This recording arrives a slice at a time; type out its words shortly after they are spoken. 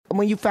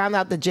when you found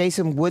out that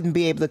Jason wouldn't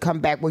be able to come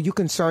back, were you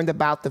concerned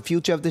about the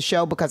future of the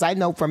show? Because I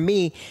know for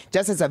me,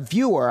 just as a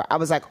viewer, I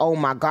was like, oh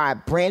my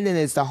God, Brandon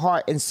is the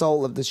heart and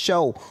soul of the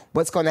show.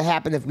 What's going to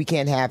happen if we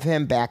can't have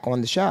him back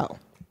on the show?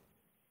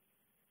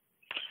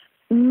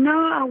 No,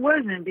 I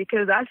wasn't,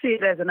 because I see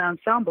it as an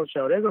ensemble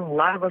show. There's a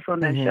lot of us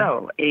on that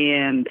show,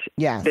 and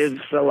there's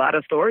a lot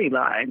of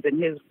storylines, and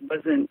his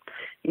wasn't,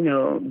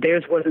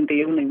 theirs wasn't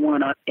the only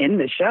one in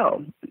the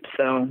show.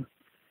 So,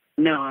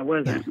 no, I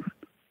wasn't.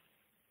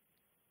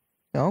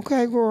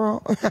 Okay,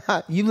 girl.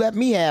 You let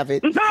me have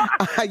it.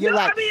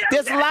 You're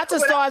there's lots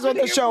of stars on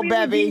the show,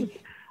 Bevy.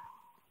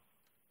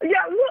 Yeah,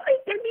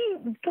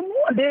 well, come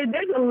on.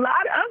 There's a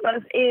lot of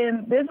us,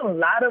 and there's a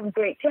lot of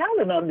great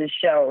talent on this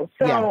show.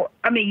 So,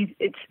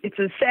 it's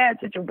a sad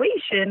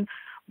situation,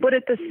 but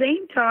at the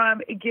same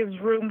time, it gives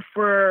room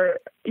for,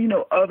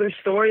 other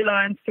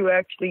storylines to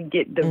actually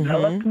get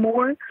developed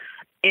more.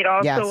 It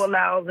also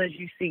allows, as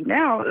you see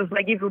now, it's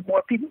like even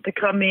more people to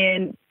come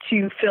in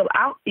to fill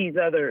out these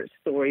other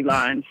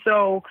storylines.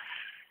 So,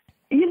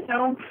 well, you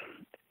know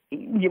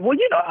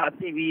how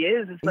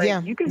TV is. It's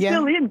like you can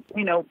fill in,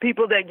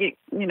 people that get,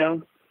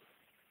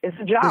 it's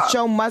a job. The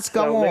show must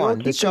go on.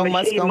 The show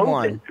must go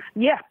on.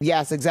 Yeah.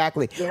 Yes,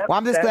 exactly. Yep, well,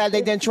 I'm just glad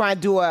they didn't try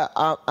and do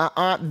a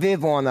Aunt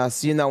Viv on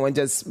us, and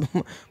just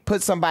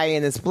put somebody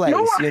in his place,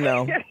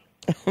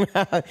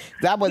 That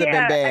would have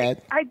been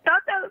bad. I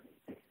thought that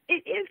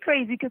it is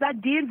crazy, because I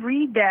did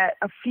read that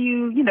a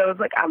few, it's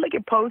like I look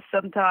at posts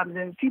sometimes,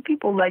 and a few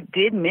people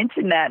did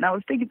mention that, and I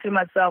was thinking to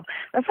myself,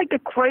 that's like the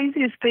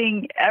craziest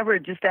thing ever,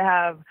 just to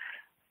have.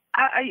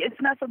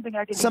 It's not something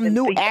I can some even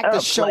new think actors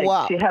of, show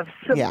up to have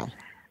some,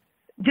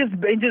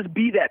 just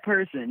be that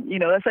person.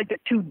 That's like the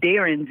two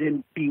Darrens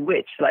in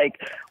Bewitched. Like,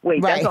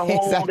 wait, that's a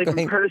whole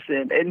different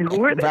person, and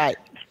who are they? Right.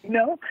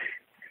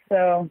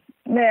 So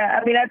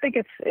yeah, I think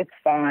it's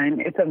fine.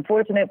 It's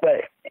unfortunate,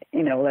 but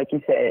like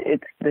you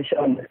said, the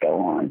show must go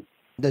on.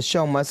 The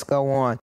show must go on.